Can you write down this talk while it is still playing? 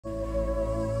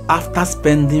After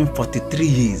spending 43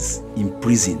 years in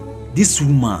prison, this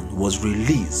woman was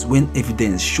released when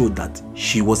evidence showed that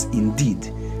she was indeed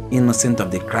innocent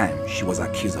of the crime she was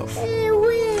accused of.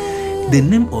 The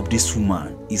name of this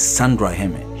woman is Sandra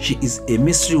Hemme. She is a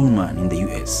mystery woman in the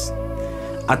US.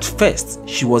 At first,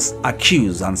 she was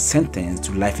accused and sentenced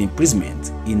to life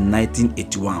imprisonment in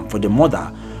 1981 for the murder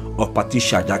of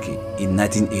Patricia Jackie in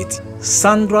 1980.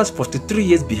 Sandra's 43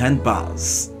 years behind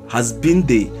bars has been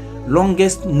the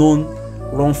longest known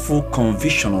wrongful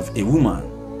conviction of a woman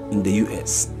in the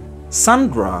US.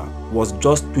 Sandra was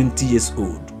just 20 years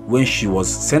old when she was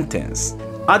sentenced.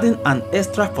 Adding an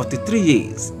extra 43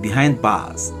 years behind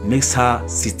bars makes her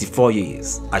 64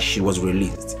 years as she was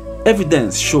released.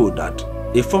 Evidence showed that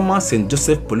a former St.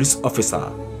 Joseph police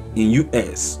officer in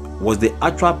US was the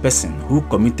actual person who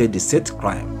committed the said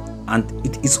crime, and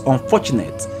it is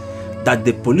unfortunate that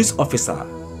the police officer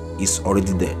is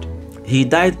already dead. He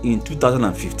died in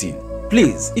 2015.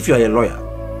 Please, if you are a lawyer,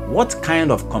 what kind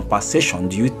of compensation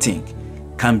do you think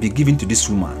can be given to this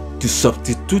woman to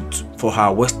substitute for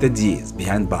her wasted years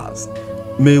behind bars?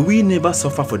 May we never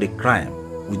suffer for the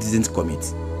crime we didn't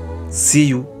commit. See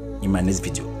you in my next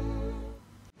video.